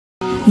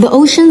The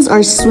oceans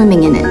are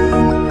swimming in it.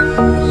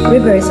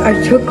 Rivers are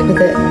choked with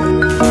it.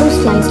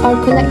 Coastlines are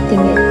collecting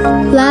it.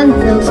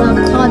 Landfills are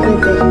clogged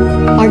with it.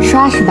 Our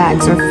trash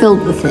bags are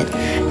filled with it.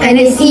 And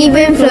it's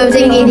even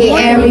floating in the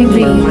air we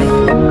breathe.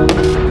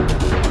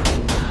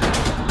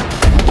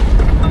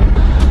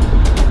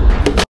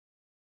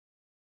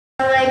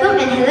 Assalamualaikum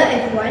and hello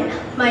everyone.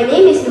 My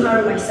name is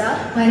Nuharul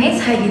Maisa. My name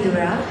is Heidi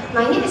Dura.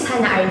 My name is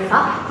Hannah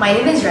Arifa. My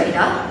name is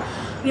Raida.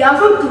 We are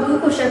from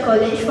TUNKU KURSHIAH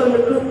College from the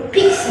group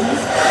PIXIES,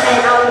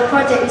 and our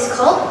project is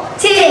called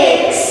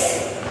TICX.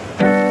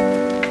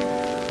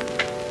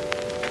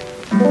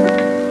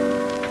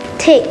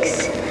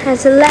 TICX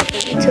has a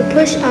lever to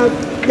push out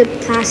the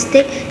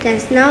plastic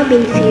that's now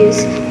been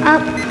fused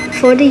up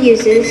for the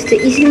users to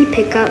easily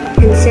pick up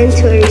and send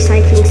to a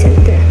recycling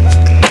center.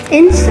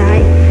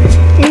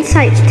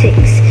 Inside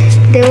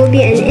TICX, there will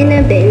be an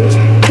inner bin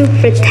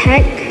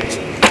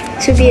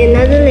to be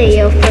another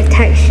layer of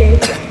protection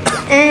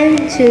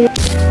and to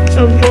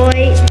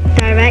avoid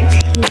direct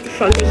heat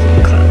from the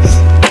heat coils.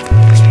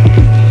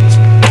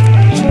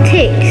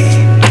 TICX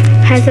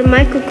has a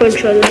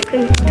microcontroller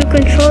to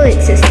control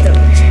its system.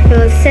 It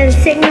will send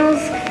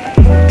signals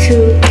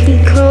to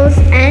heat coils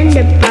and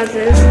the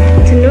buzzers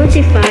to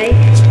notify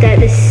that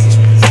the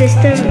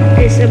system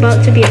is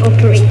about to be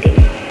operating.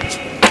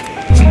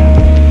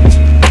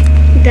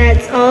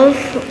 That's all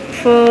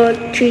for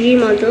 3D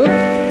model.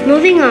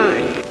 Moving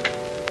on.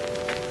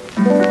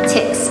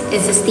 TICX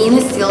is a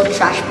stainless steel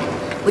trash bin,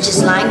 which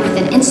is lined with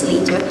an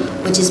insulator,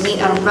 which is made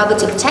out of rubber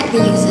to protect the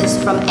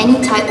users from any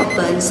type of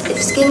burns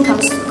if skin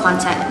comes to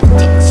contact with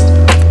TICX.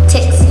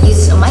 TICX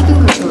uses a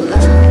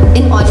microcontroller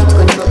in order to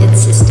control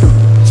its system.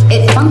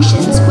 It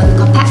functions when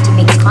the compactor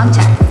makes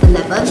contact with the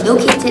lever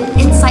located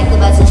inside the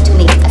buzzer to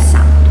make a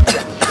sound,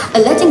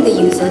 alerting the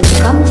user to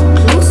come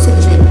close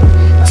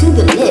to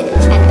the lid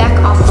and back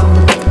off from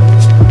the bin.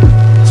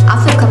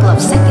 After a couple of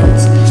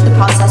seconds, the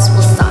process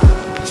will start.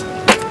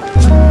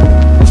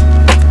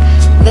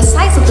 The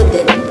sides of the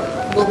bin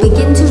will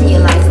begin to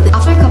realize that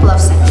after a couple of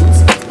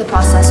seconds, the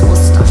process will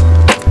start.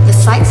 The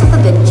sides of the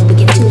bin will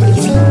begin to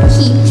release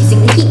heat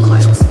using the heat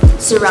coils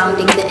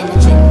surrounding the inner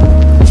bin.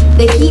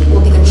 The heat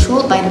will be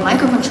controlled by the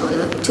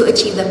microcontroller to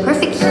achieve the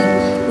perfect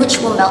heat, which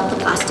will melt the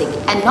plastic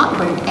and not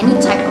burn any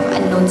type of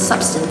unknown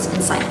substance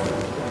inside it.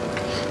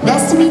 The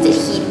estimated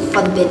heat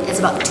for the bin is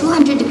about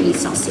 200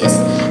 degrees Celsius,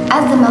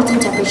 as the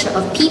melting temperature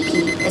of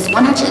PP is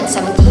 170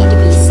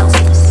 degrees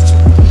Celsius.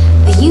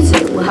 The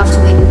user will have to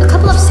wait a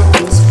couple of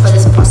seconds for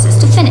this process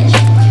to finish,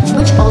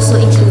 which also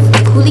includes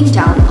the cooling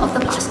down of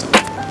the plastic.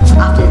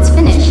 After it's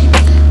finished,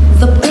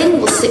 the bin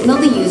will signal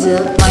the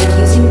user by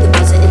using the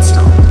buzzer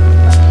installed.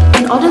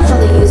 In order for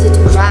the user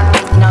to grab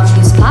the now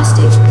fused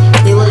plastic,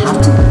 they will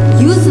have to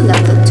use the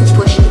lever to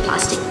push the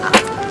plastic out.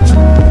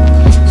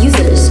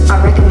 Users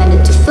are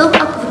recommended to fill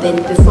up the bin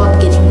before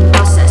beginning the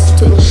process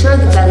to ensure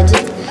the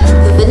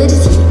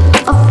validity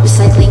of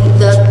recycling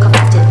the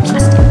compacted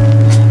plastic.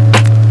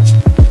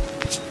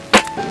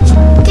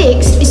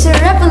 TICX is a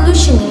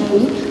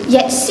revolutionary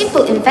yet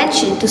simple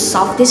invention to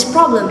solve this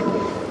problem.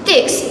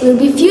 TICX will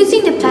be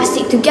fusing the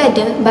plastic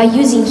together by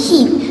using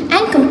heat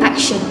and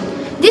compaction.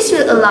 This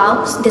will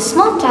allow the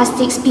small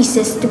plastic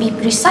pieces to be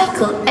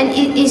recycled, and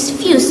it is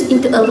fused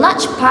into a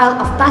large pile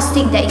of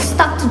plastic that is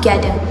stuck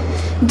together.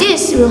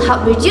 This will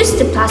help reduce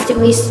the plastic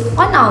waste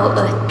on our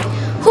earth.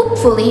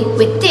 Hopefully,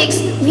 with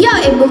TICX, we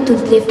are able to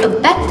live a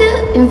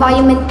better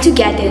environment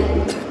together.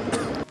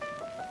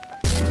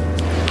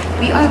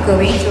 We are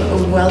going through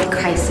a world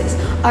crisis.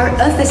 Our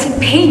earth is in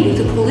pain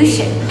due to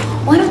pollution.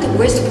 One of the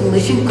worst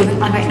pollution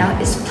going on right now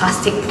is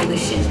plastic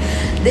pollution.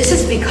 This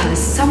is because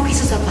some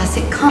pieces of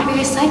plastic can't be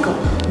recycled.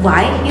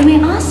 Why, you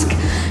may ask?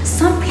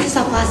 Some pieces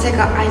of plastic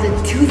are either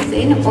too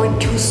thin or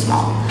too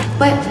small.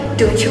 But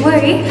don't you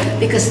worry,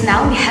 because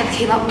now we have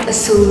came up with a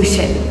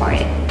solution for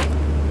it.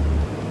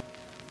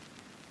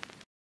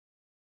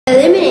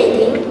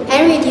 Eliminating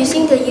and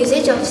reducing the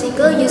usage of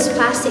single-use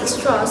plastic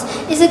straws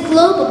is a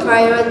global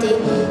priority.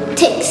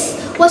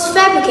 TICX was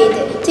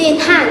fabricated to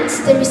enhance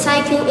the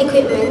recycling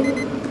equipment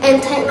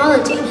and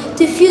technology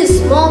to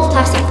fuse small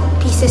plastic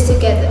pieces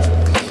together.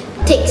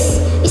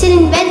 TICX is an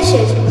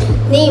invention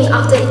named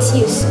after its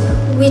use,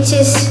 which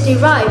is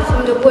derived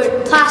from the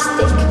word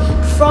plastic,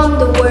 from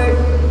the word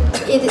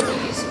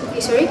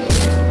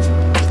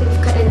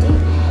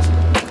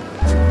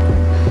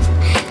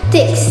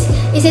TICX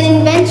is an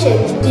invention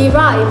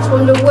derived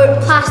from the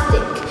word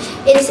plastic.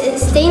 It is a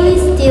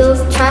stainless steel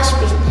trash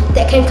bin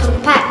that can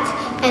compact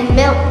and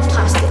melt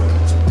plastic.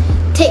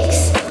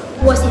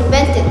 TICX was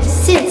invented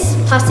since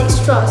plastic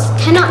straws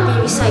cannot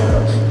be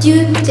recycled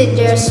due to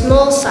their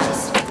small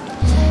size.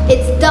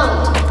 It's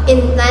dumped in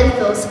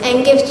landfills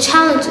and gives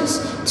challenges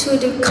to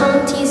the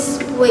county's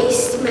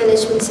waste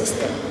management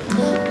system.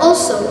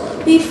 Also,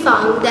 we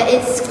found that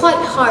it's quite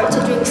hard to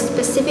drink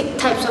specific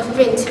types of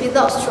drinks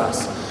without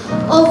straws.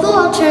 Although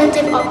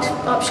alternative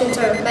options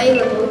are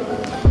available,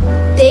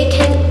 they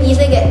can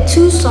either get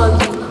too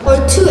soggy or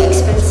too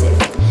expensive.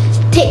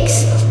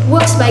 TICX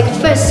works by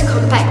first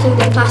compacting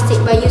the plastic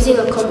by using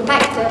a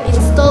compactor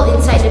installed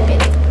inside the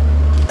bin.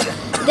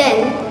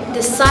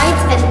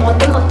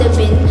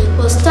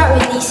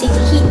 releasing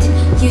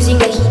heat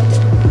using a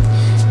heater.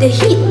 The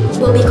heat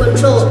will be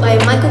controlled by a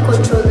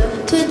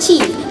microcontroller to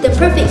achieve the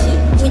perfect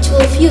heat which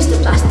will fuse the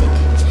plastic.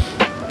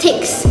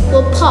 TICX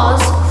will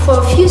pause for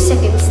a few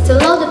seconds to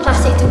allow the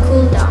plastic to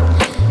cool down.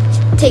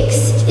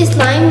 TICX is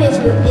lined with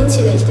an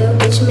insulator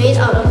which is made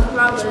out of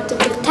rubber to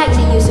protect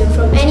the user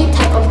from any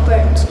type of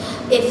burns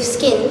if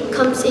skin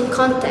comes in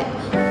contact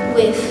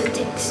with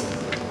TICX.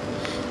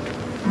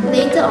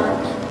 Later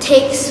on,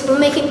 TICX will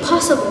make it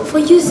possible for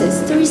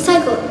users to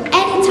recycle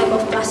any type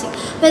of plastic,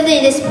 whether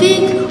it is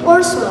big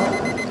or small.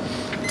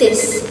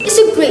 This is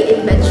a great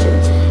invention,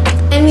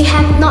 and we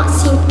have not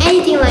seen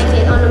anything like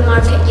it on the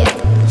market yet.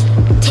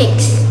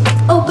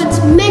 TICX opens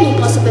many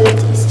possibilities